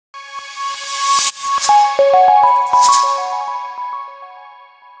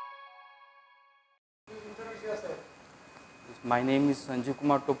My name is Sanjib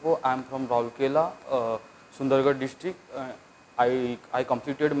Kumar Toppo. I am from Raulkela, Sundargarh district. I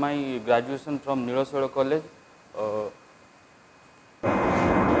completed my graduation from Niraswara College.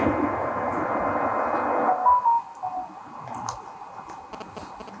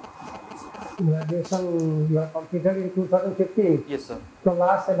 Graduation you have completed in 2015. Yes, sir. So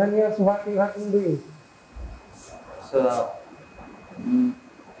last 7 years, what you have been doing? Sir,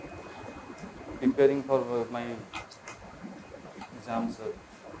 preparing for my exams, sir.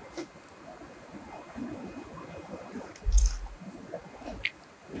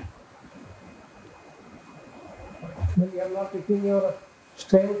 When you are not taking your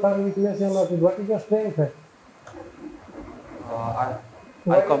strength or weakness, you are not. What is your strength?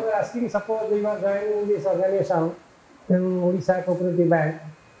 Why you are asking? Suppose you are joining this organization in Odisha Cooperative Bank,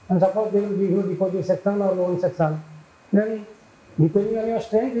 and suppose they will give you deposit section or loan section. Then, depending on your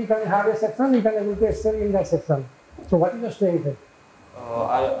strength, you can have a section. You can able to excel in that section. So, what is your strength?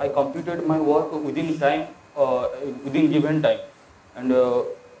 I completed my work within time, within given time, and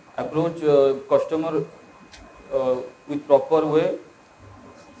approach customer with proper way,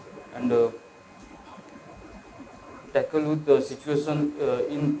 and tackle with the situation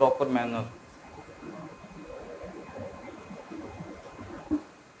in proper manner.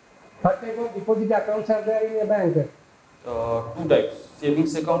 What type of deposit accounts are there in a bank? Two types: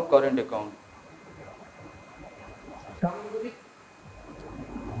 savings account, current account. Term deposit,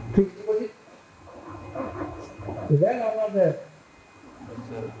 fixed deposit. Is there or not there?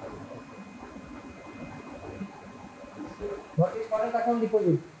 What is current account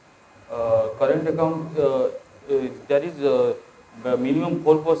deposit? Current account, there is minimum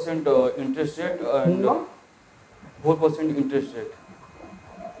 4% interest rate and 4% interest rate.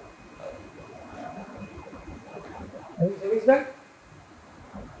 Any savings bank?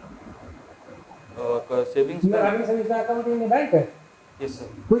 Savings You are bank. having savings account in a bank? Yes, sir.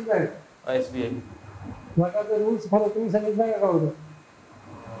 Which bank? SBI. What are the rules for opening savings bank account?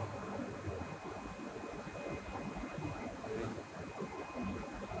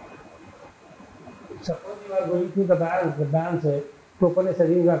 Suppose you are going to the bank to open a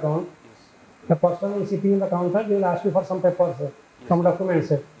savings account. Yes. The person is sitting in the counter, they will ask you for some papers, some documents.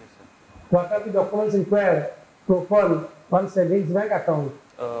 Yes, sir. What are the documents required to open one savings bank account?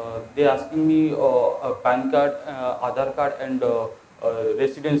 They asking me a PAN card, Aadhaar card, and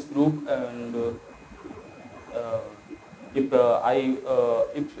residence group, and if I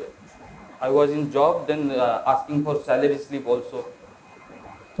was in job, then asking for salary slip also.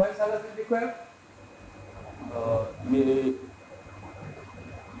 Why salary required? Me,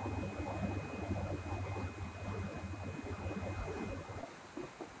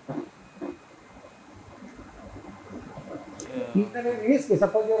 Is there any risk?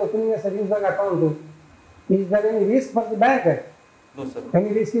 Suppose you are opening a savings bank account. Is there any risk for the bank? no, sir.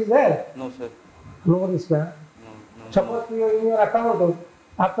 Any risk is there? No, sir. No risk. Huh? No. Suppose you are in your account,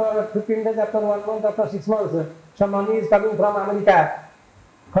 after 15 days, after 1 month, after 6 months, some money is coming from America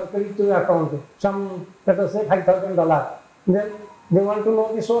for credit to your account. Some, let us say, $5,000. Then they want to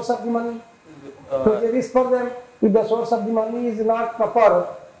know the source of the money. So it's a risk for them. If the source of the money is not proper,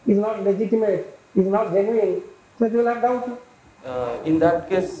 is not legitimate, is not genuine, so they will have doubt. In that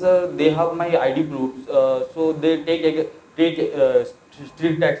case, they have my ID proofs, so they take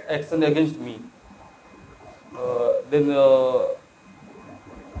strict action against me. Then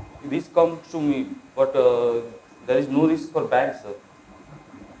risk comes to me, but there is no risk for banks, sir.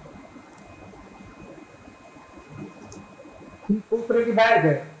 Cooperative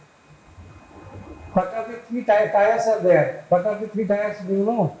bank. What are the 3 tiers are there? What are the 3 tiers? Do you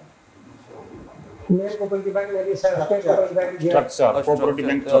know? Main cooperative bank, maybe state cooperative bank. Structure, cooperative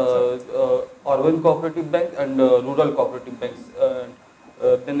bank structure. Urban cooperative bank and rural cooperative banks.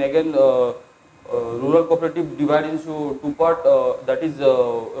 Then again, rural cooperative divided into 2 parts. That is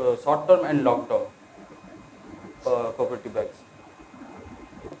short term and long term cooperative banks.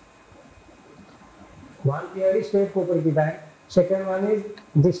 One tier is state cooperative bank. Second one is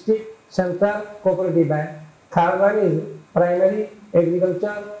district central cooperative bank. Third one is primary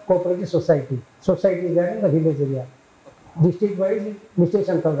agriculture cooperative society. Society is there in the village area. District wise, district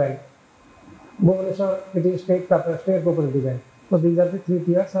central bank. Bhubaneswar, it is state cooperative bank. So these are the 3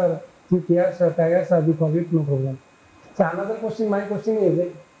 tiers or 3 tiers or tiers or we call it, no problem. So another question, my question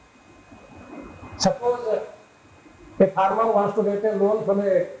is, suppose a farmer wants to get a loan from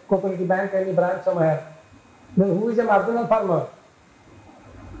a cooperative bank, any branch somewhere, then who is a marginal farmer?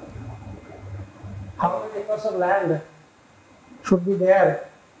 How many acres of land should be there,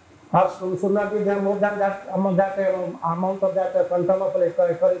 or should not be there more than that amount of that quantum of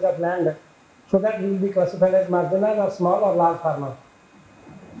acreage of land so that he will be classified as marginal or small or large farmer.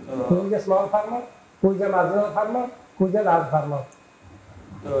 Who is a small farmer? Who is a marginal farmer? Who is a large farmer?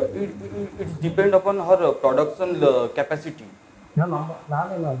 It depend upon her production capacity. No.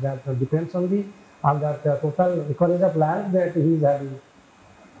 That depends on the total economies of land that he is having,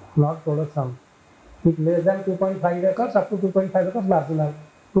 not production. If less than 2.5 acres, up to 2.5 acres, marginal.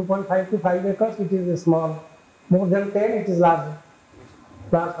 2.5 to 5 acres, it is small. More than 10, it is large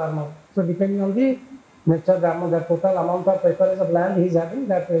farmer. So depending on the nature, the total amount of acres of land he is having,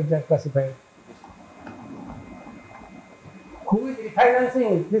 that is classified. Who is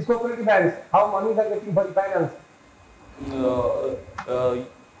refinancing these cooperative banks? How money they are getting for refinance?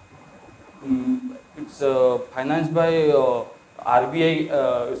 It's financed by RBI,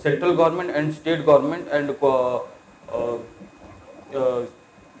 central government and state government, and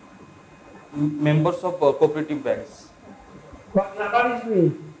members of cooperative banks. What NABARD is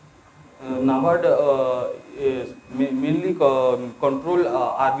doing? NABARD is mainly control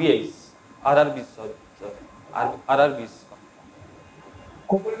RBIs, RRBs, RRBs.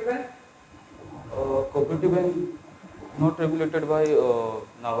 Cooperative bank? Cooperative bank not regulated by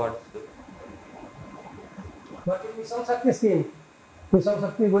NABARD. What is Mission Shakti scheme? Mission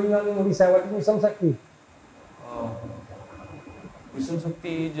Shakti going on in Odisha. What is Mission Shakti? Mission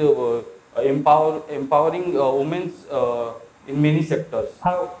Shakti is empowering women in many sectors.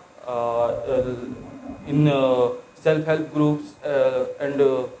 How? In self-help groups and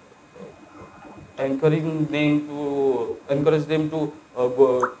encourage them to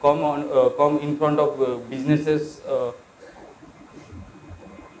come in front of businesses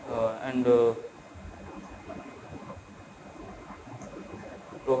and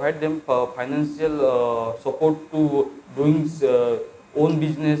provide them financial support to doing own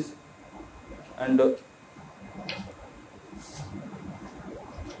business and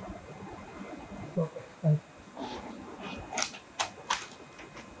Okay, thank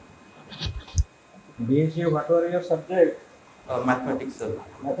you. BSc, what were your subject? mathematics, sir.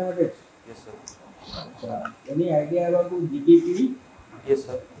 Mathematics. Yes, sir. Any idea about GDP? Yes,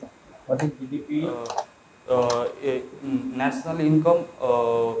 sir. What is GDP? National income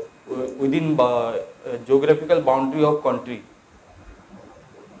within geographical boundary of country.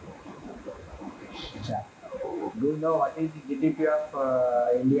 Do you know what is the GDP of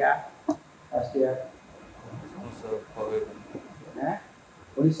India last year? No, sir, forget.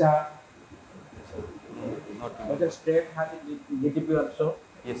 Odisha. Yes, sir. No, not Other remember. state has GDP also.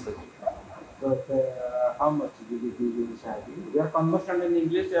 Yes, sir. But how much GDP Odisha has? You are conversant in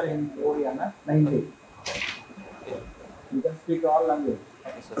English or in Oriya, na? Hindi. Yeah. You can speak all language.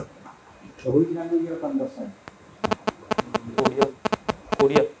 Yes, sir. So which language you are conversant?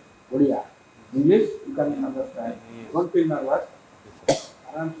 Korea. Oriya. English you can understand. Yes. Don't feel nervous. Yes,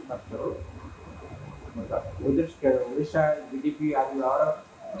 आराम से बात करो. मतलब उधर के Odisha GDP are you aware of?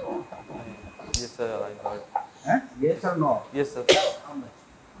 yes, sir. I heard. Yes or no? Yes, sir. How much?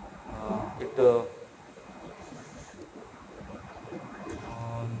 It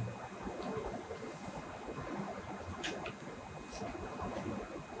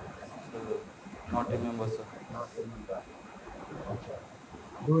not remember, sir. Not remember.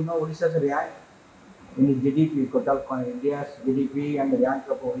 Do you know Odisha's rank in the GDP, total India's GDP and the rank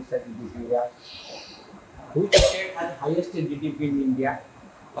of Odisha GDP rank? Which state has highest GDP in India?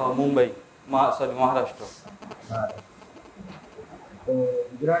 Mumbai, Maharashtra. So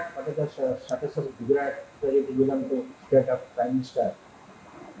Gujarat, what is the status of Gujarat? Where it belongs to state of Prime Minister.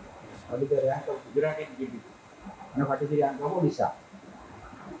 What is the rank of Gujarat in GDP? And what is the rank of Odisha?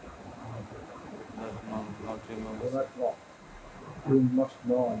 Not remember. Do not know. You must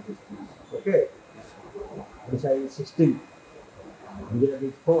know on this thing. Okay. Odisha is 16. Gujarat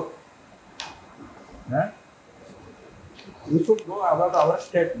is 4. Huh? You should know about our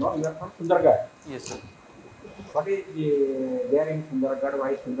state, no? You are from Sundargarh. Yes, sir. What is there in Sundargarh?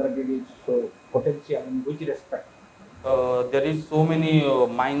 Why Sundargarh is so potential in which respect? There is so many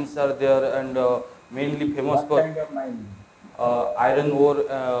mines are there, and mainly famous What for kind of mine? iron ore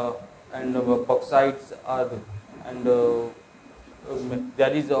and bauxites are, and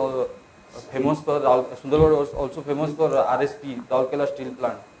there is famous for Sundargarh was also famous for RSP, Raurkela steel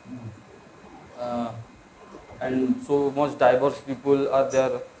plant, and so much diverse people are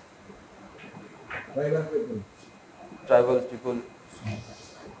there, Tribal people. tribal people.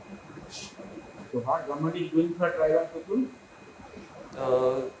 So what government is doing for tribal people?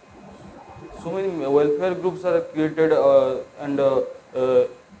 So many welfare groups are created, and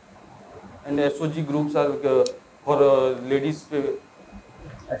SOG groups are for ladies.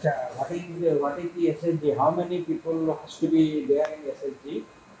 Achha, what is the SSG? How many people has to be there in SSG?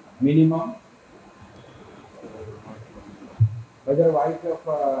 Minimum? whether wife of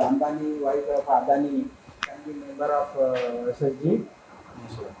Ambani, wife of Adani can be member of SSG? No,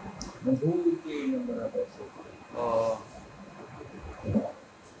 sir. Then who is the member of SSG?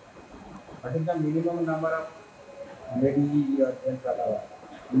 What is the minimum number of ladies or gents allowed?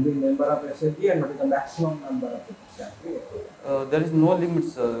 Will be member of SSG, and what is the maximum number of SSG? There is no limit,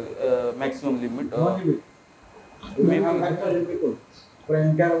 sir. Maximum limit. No limit. Maybe 5,000 people. For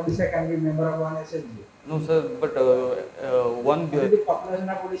entire Odisha can be member of one SSG. no, sir. But one What is the population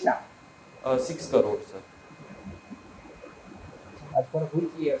of Odisha? 6 crore, sir. As per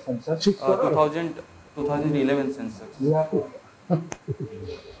which year census? 2011 census. You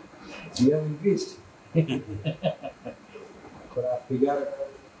have increased. For a figure,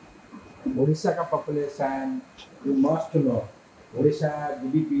 Odisha का population you must know. Odisha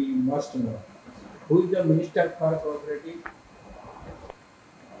GDP you must know. Who is the minister for cooperative?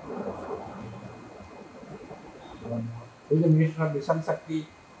 Who is the minister of Mission Shakti?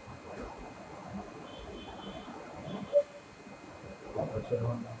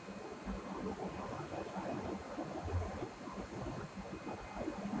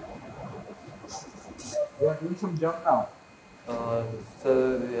 You are doing some job now.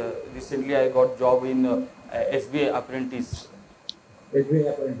 So recently I got job in SBI apprentice. SBI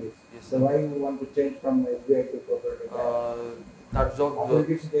apprentice. Yes, So sir. why you want to change from SBI to cooperative? That job.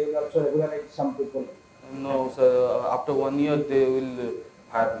 Apprentice they will also regularize some people. No, sir. After 1 year they will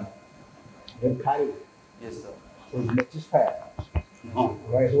hire me. They will hire you. Yes, sir. So next is fire. No,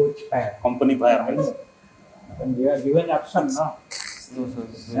 Why which fire? company fire means And they are given option, no? No, sir.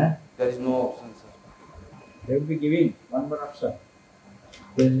 Huh? There is no option, sir. They will be giving one more option.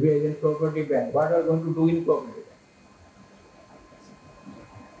 SBI is in cooperative bank. What are you going to do in cooperative bank?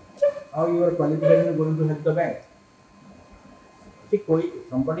 How your qualification is going to help the bank? See,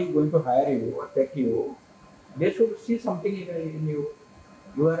 somebody is going to hire you or take you. They should see something in you.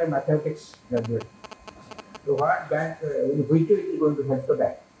 You are a mathematics graduate. So what bank, which way is going to help the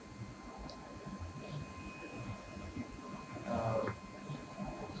bank?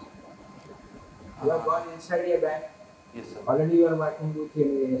 You have gone inside a bank. Yes, sir. Already you are working with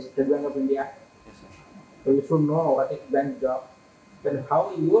the State Bank of India. Yes, sir. So you should know what is bank job. Then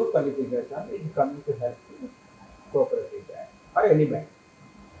how your qualification is coming to help you cooperative bank or any bank.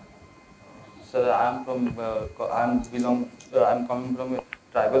 Sir, I am from. I am coming from a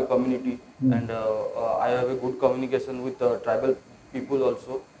tribal community, and I have a good communication with tribal people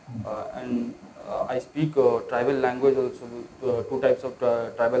also, and I speak tribal language also. Two types of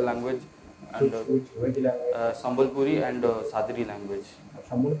tribal language, and Which language? Sambalpuri and Sadri language.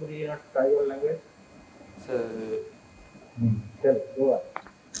 Sambalpuri is not tribal language. So, Tell, go on.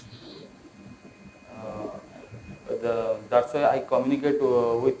 that's why I communicate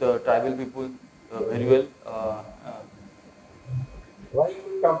with tribal people very well. Why you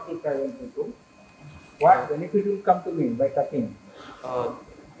will talk to tribal people? What benefit will come to me by talking?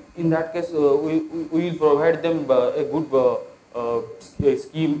 In that case, we will provide them a good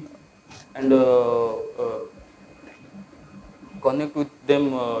scheme and connect with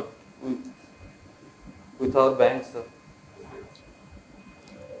them with our banks.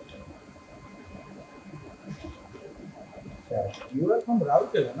 You are from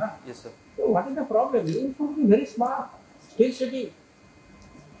Raurkela, na? Yes, sir. So what is the problem? You are from very smart, steel city.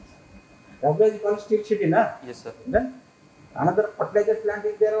 Raurkela is called steel city, na? Yes, sir. Then another fertilizer plant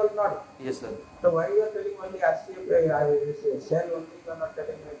is there or not? Yes, sir. So why you are telling only Asst shell only? You are not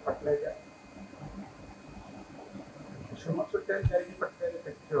telling me fertilizer. You should also tell there is fertilizer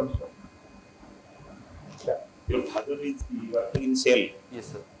factory also. your father is working in Shell, Yes,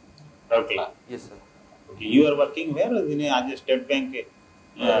 sir. Rourkela. Yes, sir. Okay, you are working where? As a State Bank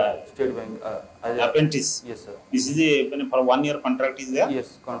State Bank. apprentice. Yes, sir. This is a for 1 year contract is there.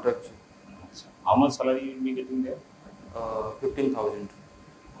 Yes, contract. How much salary you will be getting there? 15,000.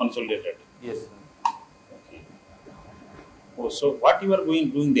 Consolidated. Yes, sir. Okay. Oh, so what you are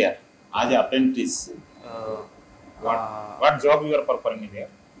doing there as an apprentice? Uh, What job you are performing there?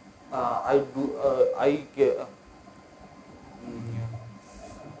 I do.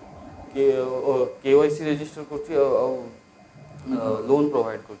 KYC register করছি loan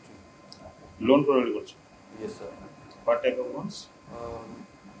provide করছি. Loan provide করছো? Yes, sir. What type of loans?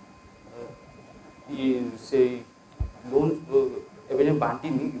 Say loan ଏବେ ଯେ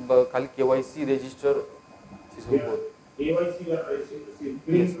ବାଣ୍ଟିନି ଖାଲି KYC register ସେସବୁ KYC you are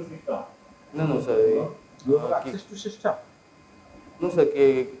filling the system. No, sir. You have access to system. No, sir.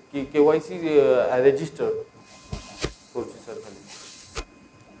 KYC register করছি sir খালি.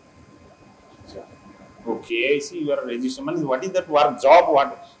 Okay, I see you are registered. What is that work job? What?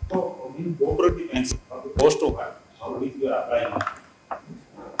 So in cooperative banks, post of work. How for which you are applying.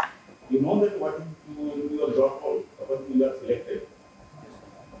 You know that what will be your job role, suppose you are selected.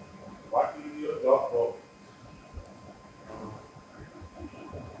 What will be your job role?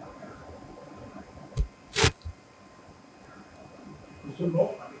 You should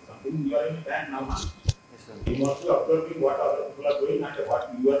know something. You are in a bank now. Yes, sir. You must be observing what other people are doing and what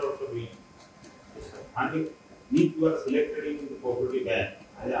you are also doing. Yes, sir. And if you are selected in the cooperative bank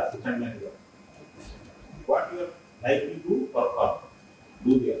as an assistant manager, what you are likely to perform,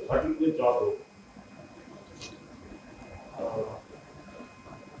 do there? What will be your job role?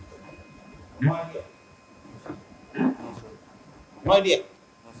 No idea. No, sir. No idea.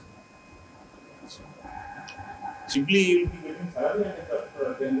 No, sir. Simply you will be getting salary and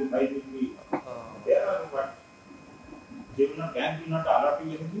then the price will be there or what? They will not, bank will not allot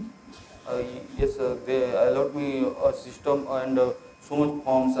you anything? Yes, sir. They allowed me a system and so much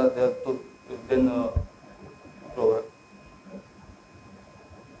forms are there to then provide.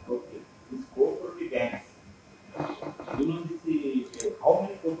 Okay. These cooperative banks, you know how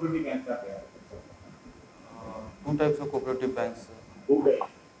many cooperative banks are there? Two types of cooperative banks, sir. Two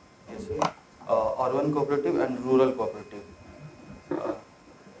types. Yes, sir. Urban cooperative and rural cooperative.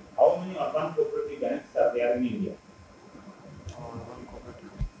 How many urban cooperative banks are there in India? Urban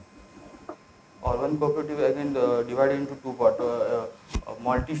cooperative. Urban cooperative again divided into two parts: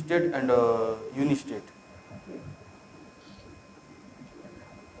 multi-state and uni-state.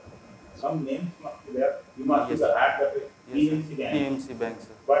 Some names must be there. You must Yes. have had that Yes, PMC bank. PMC bank,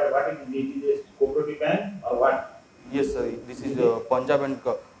 sir. But what is it? It is a cooperative bank or what? Yes, sir. This is Punjab and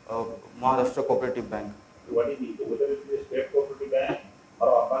Maharashtra Cooperative Bank. What is it? Whether it is a state cooperative bank or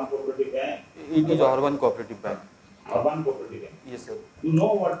urban cooperative bank? It is Urban Cooperative Bank. Urban cooperative bank. Yes, sir. You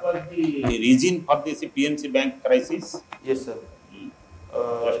know what was the reason for this PMC bank crisis? Yes, sir.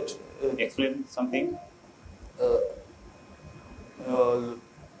 Just explain something.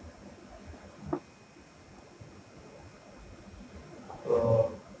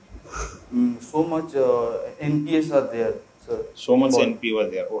 So much NPS are there, sir. So much For- NP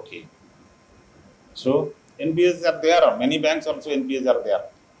was there. Okay. So NPS are there. Many banks also NPS are there.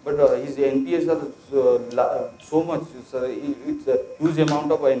 But his NPS are so much, sir. It's a huge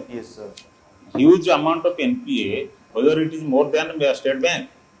amount of NPS, sir. Huge amount of NPA. Whether it is more than a state bank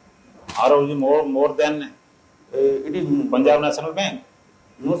or is it more than It is Punjab National Bank.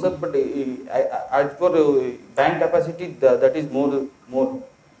 No, sir. But as for bank capacity, that is more.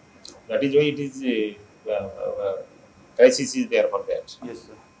 That is why it is crisis is there for that. Yes,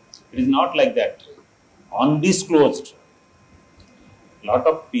 sir. It is not like that. Undisclosed. Lot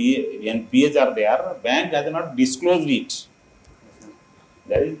of NPAs are there. Bank has not disclosed it.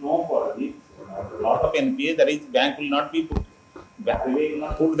 There is no for it. Lot of NPA. There is bank will not be put. Bank will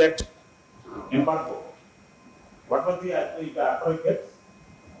not put that embargo. What was the after it gets?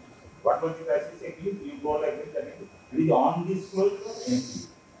 What was the crisis? Again, you go like this. It is undisclosed NPA.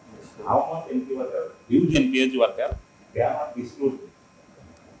 Yes, sir. How much NPA was there? Huge NPAs were there. They are not disclosed.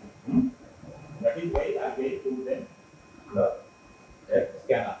 That is why I gave to them the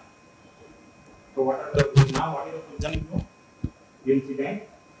scanner. So what are the now? What is the position now? PMC bank.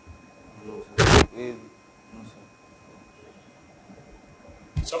 No, sir. No, sir.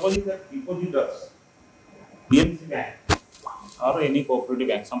 Suppose that depositors, PMC bank or any cooperative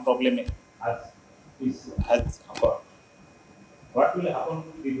bank, some problem has occurred. What will happen to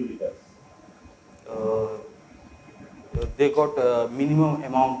depositors? They got a minimum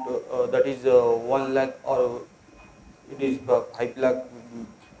amount that is 1 lakh or it is 5 lakh.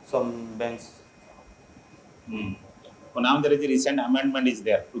 Some banks. So now there is a recent amendment is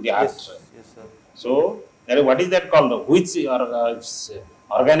there to the Act. Yes, sir. So what is that called? Which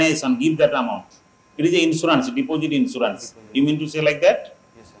organization give that amount? It is a insurance, deposit insurance. You mean to say like that?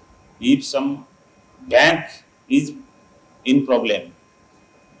 Yes, sir. If some bank is in problem,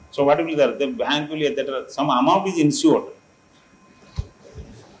 so what will be there? The bank will that some amount is insured.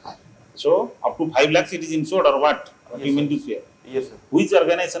 So up to 5 lakhs it is insured or what? What Yes, you mean sir. to say? Yes, sir. Which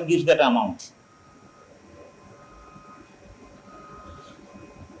organization gives that amount?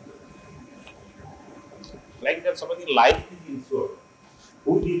 Like that, somebody life is insured.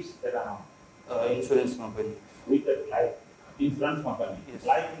 Who gives that amount? Insurance company. With that life insurance company. Yes.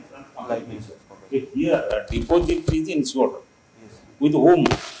 Life insurance company. Life insurance company. So here, deposit is insured. Yes. With whom?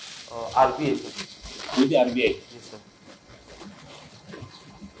 RBI, sir. With the RBI. Yes, sir.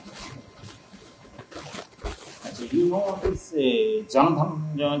 So you know what is Jan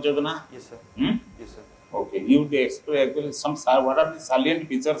Dhan Yojana? Yes, sir. Hmm? Yes, sir. Okay, give the explain some what are the salient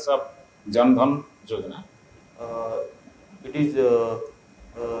features of Jan Dhan Yojana? It is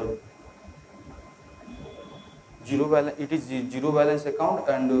zero balance. It is zero balance account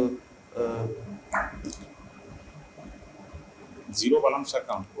and Zero balance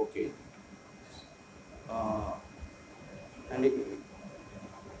account. Okay. and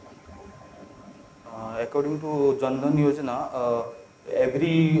according to Jan Dhan Yojana,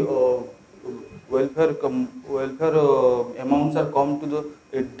 every welfare amounts are come to the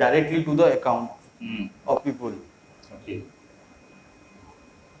directly to the account of people. Okay.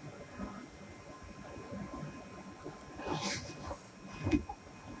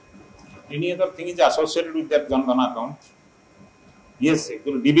 Any other thing is associated with that Jan Dhan account? Yes,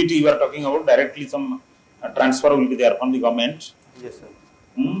 actually, DBT you are talking about, directly some transfer will be there from the government. Yes, sir.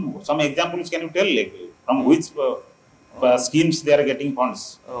 Some examples can you tell, like, from which schemes they are getting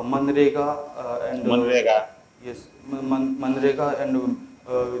funds? Manrega and Manrega. yes, Manrega and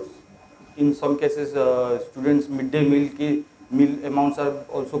in some cases students midday meal amounts are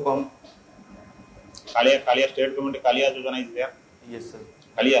also come. Kalia state government, Kalia Yojana is there. Yes, sir.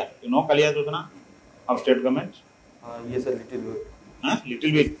 Kalia, you know Kalia Yojana of state government? Yes, a little bit.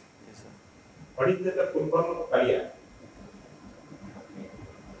 Little bit. Yes, sir. What is the full form of Kalia?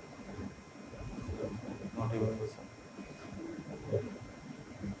 Not even this, sir.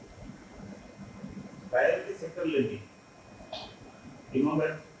 Priority sector lending. You know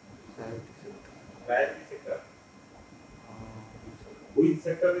that? Priority sector. Priority sector. Which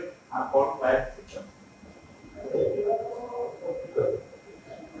sector are called priority sector?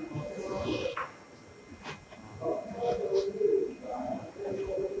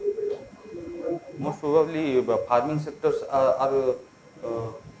 Most probably farming sectors are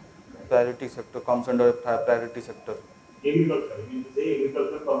priority sector, comes under priority sector. Agriculture. If you say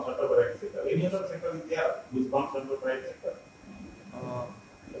agriculture comes under priority sector. Any other sector is there which comes under priority sector?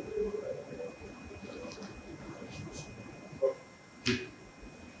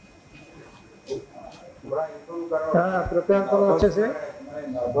 हाँ prepare करो अच्छे से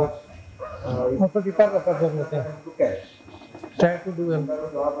उसको prepare कर सकते हैं try to do them.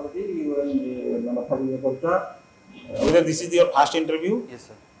 Whether this is your first interview? Yes,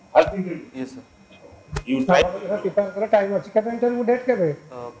 sir. First interview. Yes, sir. You try. Prepare करो time अच्छी केते इंटरव्यू डेट केबे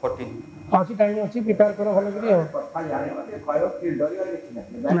 14. अच्छी टाइम अच्छी प्रिपेयर करो भलो करी हो କଥା ଜାଣିବ ଯେ କୟ କି ଡରିବା କିଛି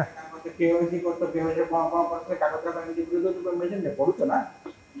ନାହିଁ ବ୍ୟାଙ୍କ ମତେ କେଓସି କରତ କେଓସି କଣ କଣ କରତେ କାଗଜ କାଗଜ ଦେଇକି ଦଉଛୁ ତମେ ମେଜନ ନେ ପଢୁଛ ନା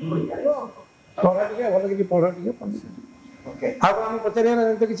ଜାଣିବ ପଢା ଟିକେ ଭଲ କରି ପଢା ଟିକେ ଓକେ ଆଉ କଣ ପଚାରିବା ନା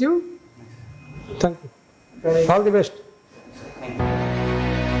ଏମିତି କିଛି thank you all the best